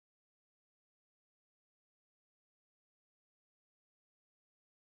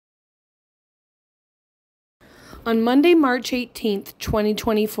On Monday, March 18th,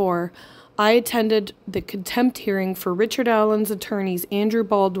 2024, I attended the contempt hearing for Richard Allen's attorneys Andrew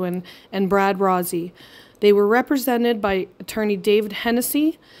Baldwin and Brad Rozzi. They were represented by attorney David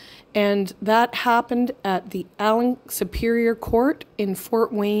Hennessy, and that happened at the Allen Superior Court in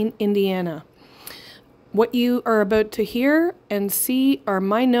Fort Wayne, Indiana. What you are about to hear and see are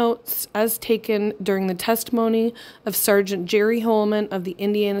my notes as taken during the testimony of Sergeant Jerry Holeman of the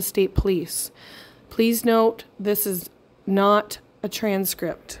Indiana State Police. Please note, this is not a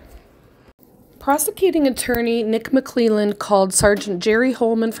transcript. Prosecuting attorney Nick McClelland called Sergeant Jerry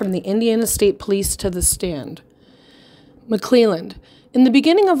Holeman from the Indiana State Police to the stand. McClelland, in the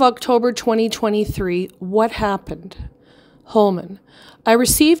beginning of October 2023, what happened? Holeman, I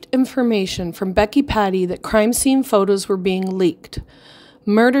received information from Becky Patty that crime scene photos were being leaked.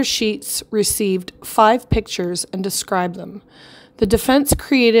 Murder sheets received 5 pictures and described them. The defense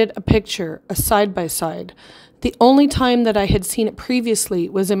created a picture, a side-by-side. The only time that I had seen it previously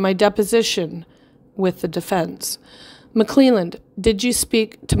was in my deposition with the defense. McClelland, did you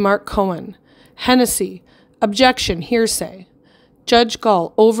speak to Mark Cohen? Hennessy, objection, hearsay. Judge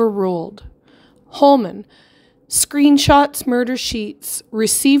Gall, overruled. Holeman, screenshots, murder sheets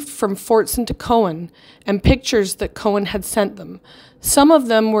received from Fortson to Cohen and pictures that Cohen had sent them. Some of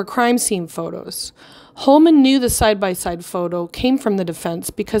them were crime scene photos. Holeman knew the side-by-side photo came from the defense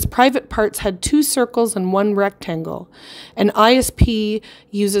because private parts had 2 circles and 1 rectangle, and ISP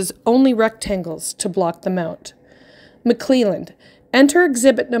uses only rectangles to block them out. McClelland, enter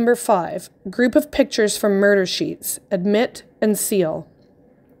exhibit number 5, group of pictures from murder sheets, admit and seal.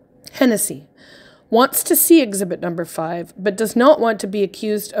 Hennessy, wants to see exhibit number 5, but does not want to be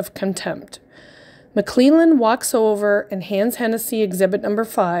accused of contempt. McClelland walks over and hands Hennessy exhibit number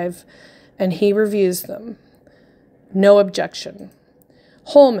 5, and he reviews them. No objection.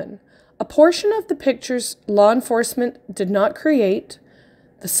 Holeman, a portion of the pictures law enforcement did not create,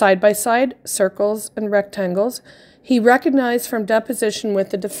 the side-by-side, circles, and rectangles, he recognized from deposition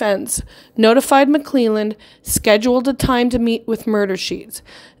with the defense, notified McClelland, scheduled a time to meet with murder sheets.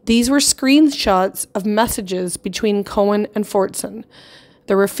 These were screenshots of messages between Cohen and Fortson.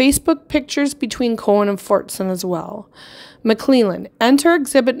 There were Facebook pictures between Cohen and Fortson as well. McClelland, enter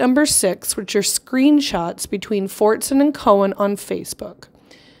exhibit number 6, which are screenshots between Fortson and Cohen on Facebook.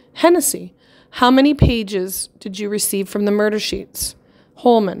 Hennessy, how many pages did you receive from the murder sheets?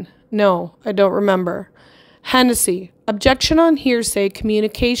 Holeman, no, I don't remember. Hennessy, objection on hearsay,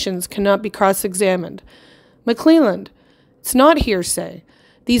 communications cannot be cross-examined. McClelland, it's not hearsay.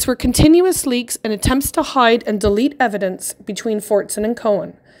 These were continuous leaks and attempts to hide and delete evidence between Fortson and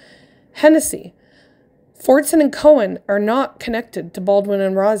Cohen. Hennessy, Fortson and Cohen are not connected to Baldwin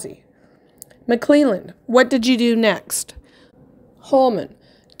and Rozzi. McClelland, what did you do next? Holeman,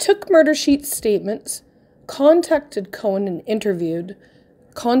 took murder sheet statements, contacted Cohen and interviewed,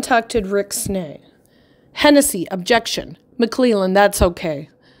 contacted Rick Snay. Hennessy, objection. McClelland, that's okay.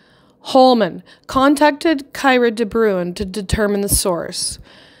 Holeman, contacted Kyra DeBruin to determine the source.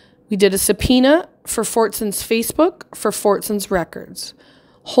 We did a subpoena for Fortson's Facebook for Fortson's records.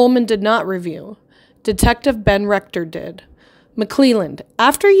 Holeman did not review. Detective Ben Rector did. McClelland,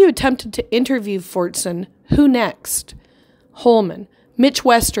 after you attempted to interview Fortson, who next? Holeman, Mitch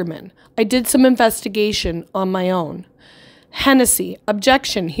Westerman. I did some investigation on my own. Hennessy,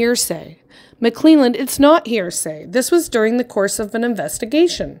 objection, hearsay. McClelland, it's not hearsay. This was during the course of an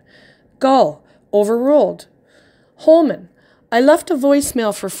investigation. Gall, overruled. Holeman, I left a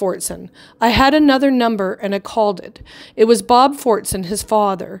voicemail for Fortson. I had another number and I called it. It was Bob Fortson, his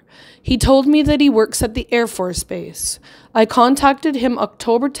father. He told me that he works at the Air Force Base. I contacted him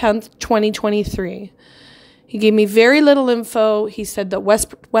October 10th, 2023. He gave me very little info. He said that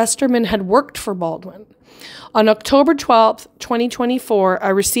Westerman had worked for Baldwin. On October 12th, 2024, I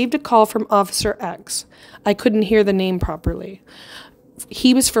received a call from Officer X. I couldn't hear the name properly.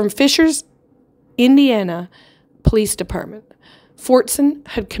 He was from Fishers, Indiana Police Department. Fortson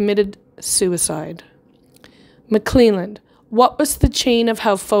had committed suicide. McClelland, what was the chain of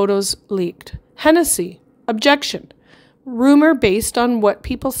how photos leaked? Hennessy, objection. Rumor based on what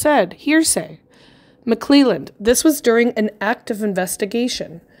people said, hearsay. McClelland, this was during an active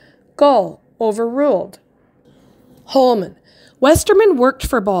investigation. Gall, overruled. Holeman, Westerman worked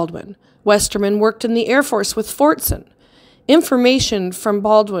for Baldwin. Westerman worked in the Air Force with Fortson. Information from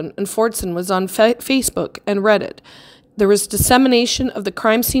Baldwin and Fortson was on Facebook and Reddit. There was dissemination of the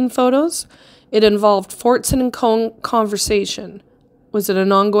crime scene photos. It involved Fortson and Cohen conversation. Was it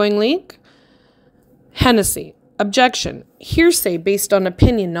an ongoing leak? Hennessy, objection. Hearsay based on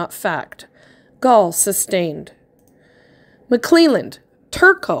opinion, not fact. Gall, sustained. McClelland,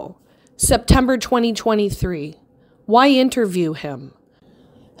 Turco, September 2023. Why interview him?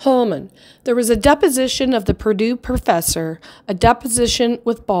 Holeman, there was a deposition of the Purdue professor, a deposition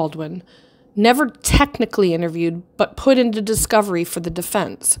with Baldwin, never technically interviewed, but put into discovery for the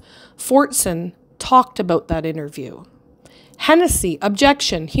defense. Fortson talked about that interview. Hennessy,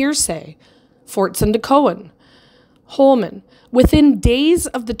 objection, hearsay. Fortson to Cohen. Holeman, within days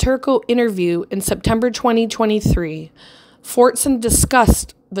of the Turco interview in September 2023, Fortson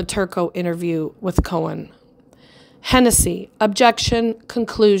discussed the Turco interview with Cohen. Hennessy, objection,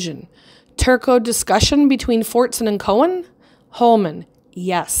 conclusion. Turco discussion between Fortson and Cohen? Holeman,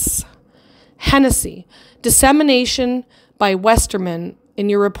 yes. Hennessy, dissemination by Westerman in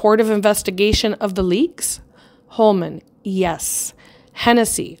your report of investigation of the leaks? Holeman, yes.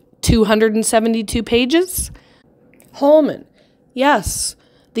 Hennessy, 272 pages? Holeman, yes.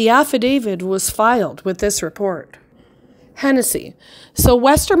 The affidavit was filed with this report. Hennessy, so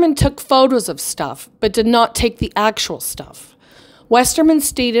Westerman took photos of stuff, but did not take the actual stuff. Westerman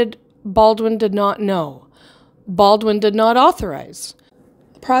stated Baldwin did not know. Baldwin did not authorize.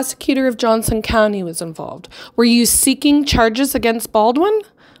 The prosecutor of Johnson County was involved. Were you seeking charges against Baldwin?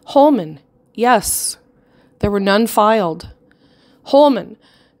 Holeman, yes. There were none filed. Holeman,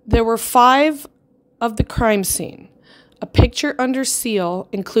 there were 5 of the crime scene. A picture under seal,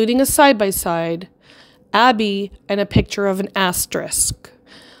 including a side-by-side, Abby, and a picture of an asterisk.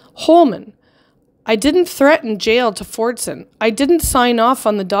 Holeman, I didn't threaten jail to Fortson. I didn't sign off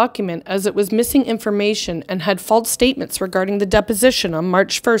on the document as it was missing information and had false statements regarding the deposition on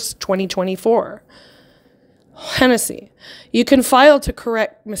March 1st, 2024. Hennessy, you can file to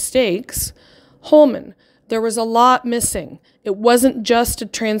correct mistakes. Holeman, there was a lot missing. It wasn't just a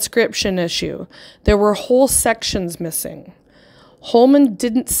transcription issue. There were whole sections missing. Holeman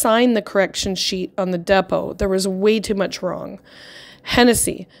didn't sign the correction sheet on the depot. There was way too much wrong.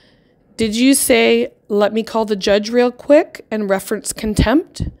 Hennessy, did you say, let me call the judge real quick and reference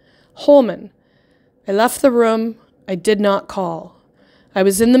contempt? Holeman, I left the room. I did not call. I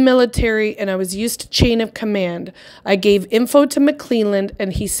was in the military and I was used to chain of command. I gave info to McClelland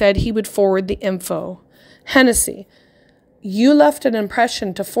and he said he would forward the info. Hennessy, you left an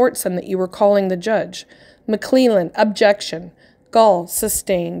impression to Fortson that you were calling the judge. McClelland, objection. Gall,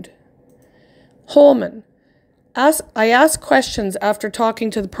 sustained. Holeman, I asked questions after talking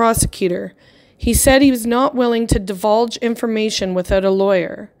to the prosecutor. He said he was not willing to divulge information without a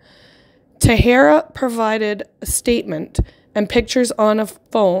lawyer. Tahara provided a statement and pictures on a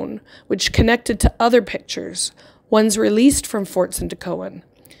phone, which connected to other pictures, ones released from Fortson to Cohen.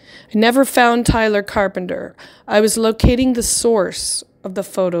 I never found Tyler Carpenter. I was locating the source of the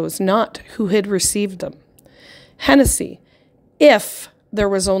photos, not who had received them. Hennessy, if there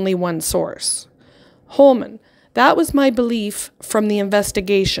was only one source. Holeman, that was my belief from the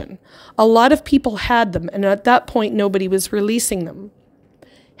investigation. A lot of people had them, and at that point, nobody was releasing them.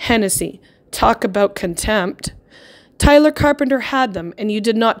 Hennessy, talk about contempt. Tyler Carpenter had them, and you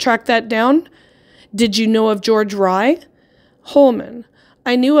did not track that down? Did you know of George Rye? Holeman,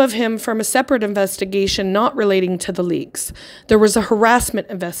 I knew of him from a separate investigation not relating to the leaks. There was a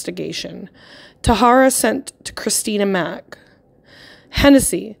harassment investigation. Tahara sent to Christina Mack.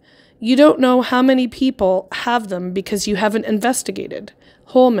 Hennessy, you don't know how many people have them because you haven't investigated.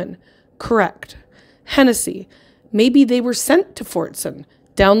 Holeman, correct. Hennessy, maybe they were sent to Fortson,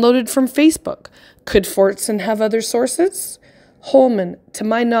 downloaded from Facebook. Could Fortson have other sources? Holeman, to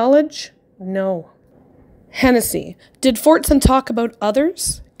my knowledge, no. Hennessy, did Fortson talk about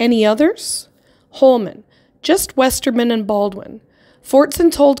others? Any others? Holeman, just Westerman and Baldwin.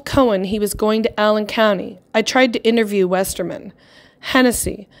 Fortson told Cohen he was going to Allen County. I tried to interview Westerman.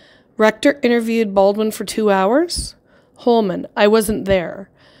 Hennessy, Rector interviewed Baldwin for 2 hours? Holeman, I wasn't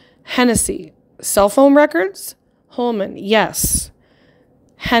there. Hennessy, cell phone records? Holeman, yes.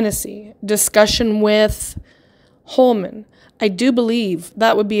 Hennessy, discussion with? Holeman, I do believe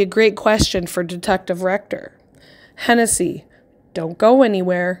that would be a great question for Detective Rector. Hennessy, don't go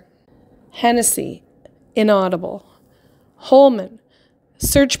anywhere. Hennessy, inaudible. Holeman,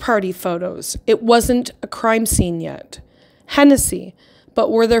 search party photos. It wasn't a crime scene yet. Hennessy,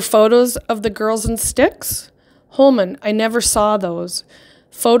 but were there photos of the girls in sticks? Holeman, I never saw those.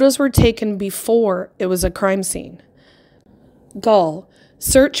 Photos were taken before it was a crime scene. Gall,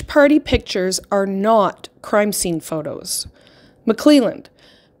 search party pictures are not crime scene photos. McClelland,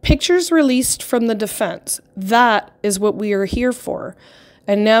 pictures released from the defense. That is what we are here for.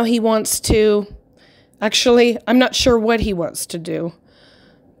 And now he wants to... Actually, I'm not sure what he wants to do.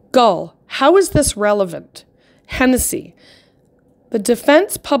 Gall, how is this relevant? Hennessy, the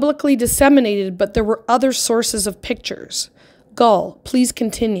defense publicly disseminated, but there were other sources of pictures. Gall, please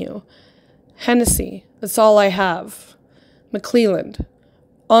continue. Hennessy, That's all I have. McClelland.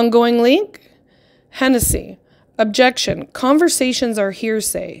 Ongoing link? Hennessy. Objection. Conversations are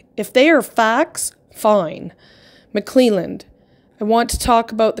hearsay. If they are facts, fine. McClelland. I want to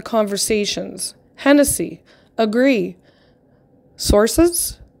talk about the conversations. Hennessy. Agree.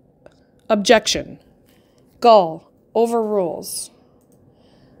 Sources? Objection. Gall. Overrules.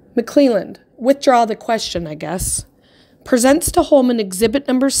 McClelland. Withdraw the question, I guess. Presents to Holeman Exhibit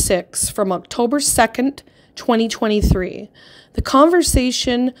Number 6 from October 2nd, 2023. The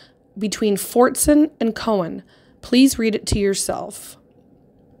conversation between Fortson and Cohen. Please read it to yourself.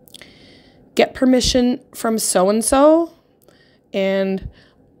 Get permission from so-and-so, and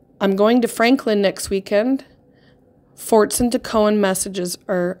I'm going to Franklin next weekend. Fortson to Cohen messages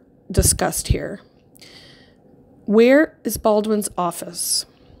are discussed here. Where is Baldwin's office?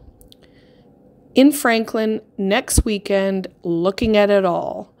 In Franklin next weekend, looking at it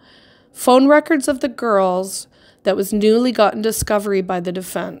all. Phone records of the girls that was newly gotten discovery by the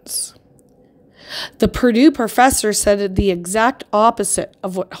defense. The Purdue professor said the exact opposite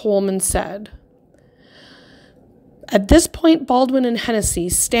of what Holeman said. At this point, Baldwin and Hennessy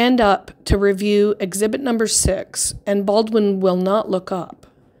stand up to review Exhibit Number 6, and Baldwin will not look up.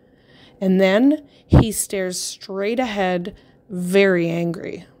 And then he stares straight ahead, very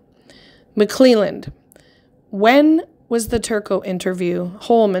angry. McClelland. When was the Turco interview?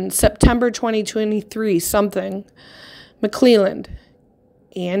 Holeman. September 2023, something. McClelland.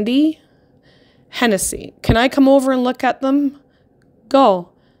 Andy? Hennessy. Can I come over and look at them?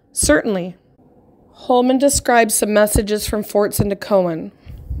 Gull. Certainly. Holeman describes some messages from Fortson to Cohen.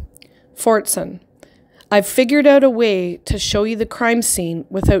 Fortson. I've figured out a way to show you the crime scene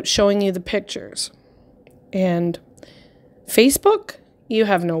without showing you the pictures. And Facebook? You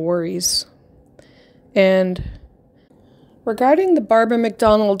have no worries. And regarding the Barbara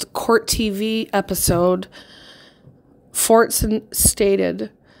McDonald Court TV episode, Fortson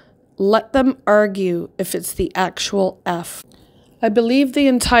stated, let them argue if it's the actual F. I believe the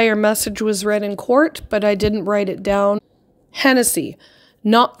entire message was read in court, but I didn't write it down. Hennessy,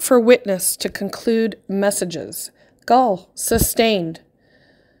 not for witness to conclude messages. Gull, sustained.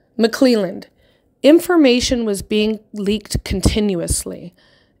 McClelland, information was being leaked continuously.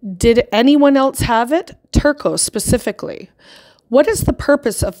 Did anyone else have it? Turco specifically. What is the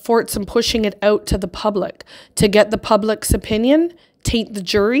purpose of Fortson pushing it out to the public? To get the public's opinion? Taint the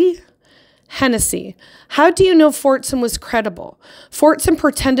jury? Hennessy, how do you know Fortson was credible? Fortson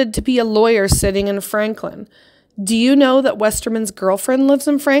pretended to be a lawyer sitting in Franklin. Do you know that Westerman's girlfriend lives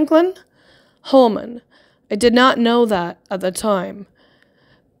in Franklin? Holeman, I did not know that at the time.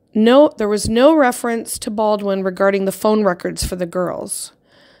 No, there was no reference to Baldwin regarding the phone records for the girls.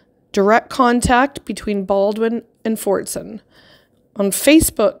 Direct contact between Baldwin and Fortson. On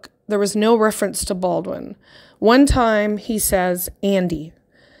Facebook, there was no reference to Baldwin. One time, he says, Andy.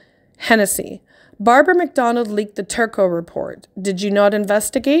 Hennessy, Barbara McDonald leaked the Turco report. Did you not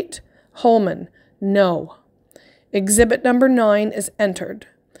investigate? Holeman, no. Exhibit number 9 is entered.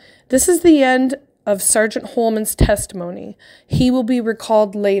 This is the end of Sergeant Holeman's testimony. He will be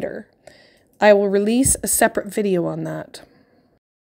recalled later. I will release a separate video on that.